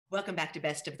Welcome back to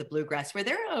Best of the Bluegrass, where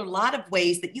there are a lot of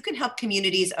ways that you can help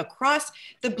communities across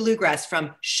the Bluegrass,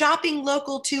 from shopping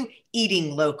local to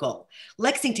eating local.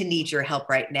 Lexington needs your help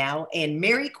right now, and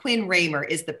Mary Quinn Raymer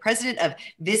is the president of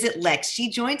Visit Lex. She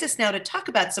joins us now to talk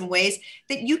about some ways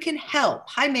that you can help.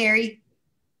 Hi, Mary.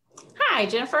 Hi,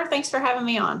 Jennifer. Thanks for having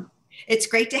me on. It's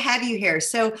great to have you here.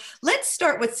 So let's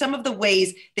start with some of the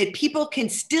ways that people can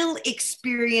still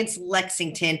experience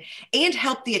Lexington and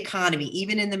help the economy,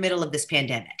 even in the middle of this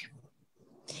pandemic.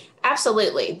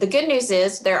 Absolutely. The good news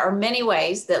is there are many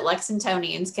ways that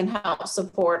Lexingtonians can help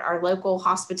support our local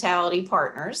hospitality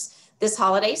partners this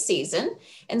holiday season.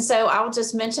 And so I'll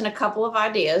just mention a couple of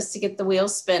ideas to get the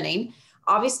wheels spinning.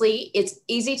 Obviously, it's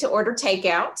easy to order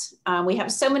takeout. We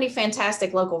have so many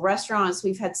fantastic local restaurants.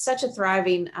 We've had such a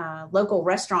thriving local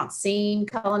restaurant scene,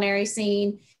 culinary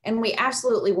scene, and we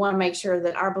absolutely want to make sure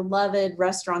that our beloved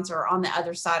restaurants are on the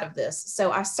other side of this.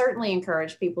 So I certainly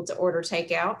encourage people to order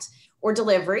takeout or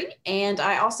delivery. And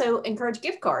I also encourage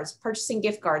gift cards, purchasing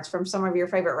gift cards from some of your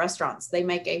favorite restaurants. They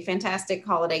make a fantastic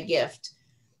holiday gift.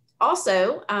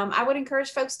 Also, I would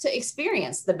encourage folks to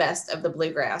experience the best of the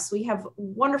Bluegrass. We have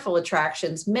wonderful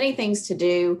attractions, many things to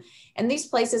do, and these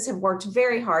places have worked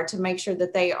very hard to make sure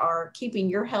that they are keeping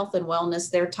your health and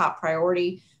wellness their top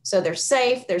priority. So they're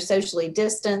safe, they're socially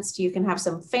distanced. You can have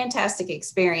some fantastic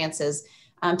experiences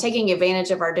taking advantage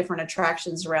of our different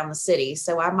attractions around the city.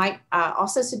 So I might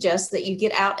also suggest that you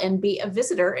get out and be a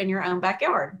visitor in your own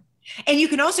backyard. And you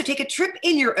can also take a trip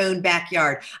in your own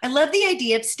backyard. I love the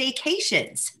idea of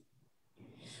staycations.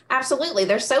 Absolutely.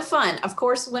 They're so fun. Of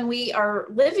course, when we are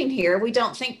living here, we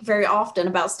don't think very often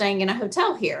about staying in a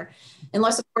hotel here,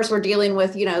 unless, of course, we're dealing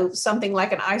with, something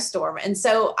like an ice storm. And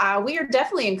so we are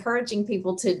definitely encouraging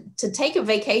people to take a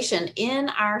vacation in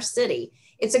our city.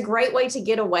 It's a great way to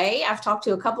get away. I've talked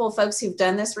to a couple of folks who've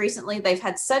done this recently. They've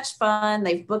had such fun.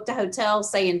 They've booked a hotel,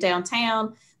 say in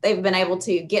downtown. They've been able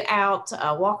to get out,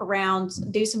 walk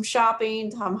around, do some shopping,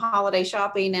 some holiday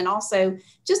shopping, and also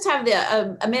just have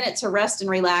a minute to rest and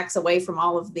relax away from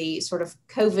all of the sort of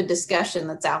COVID discussion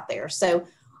that's out there. So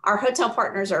our hotel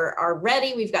partners are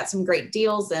ready. We've got some great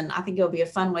deals, and I think it'll be a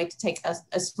fun way to take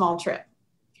a small trip.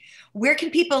 Where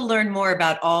can people learn more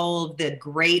about all of the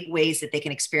great ways that they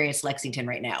can experience Lexington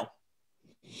right now?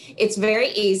 It's very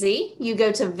easy. You go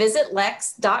to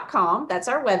visitlex.com. That's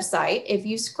our website. If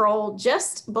you scroll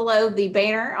just below the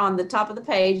banner on the top of the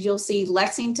page, you'll see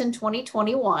Lexington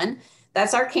 2021.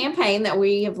 That's our campaign that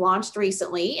we have launched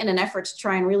recently in an effort to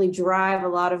try and really drive a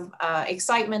lot of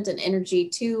excitement and energy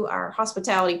to our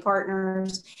hospitality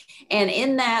partners. And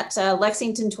in that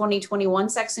Lexington 2021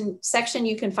 section,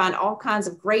 you can find all kinds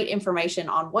of great information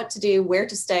on what to do, where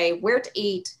to stay, where to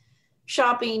eat,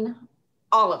 shopping,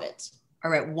 all of it. All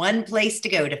right, one place to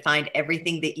go to find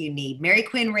everything that you need. Mary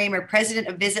Quinn Raymer, president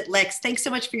of Visit Lex, thanks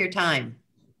so much for your time.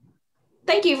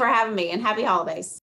 Thank you for having me, and happy holidays.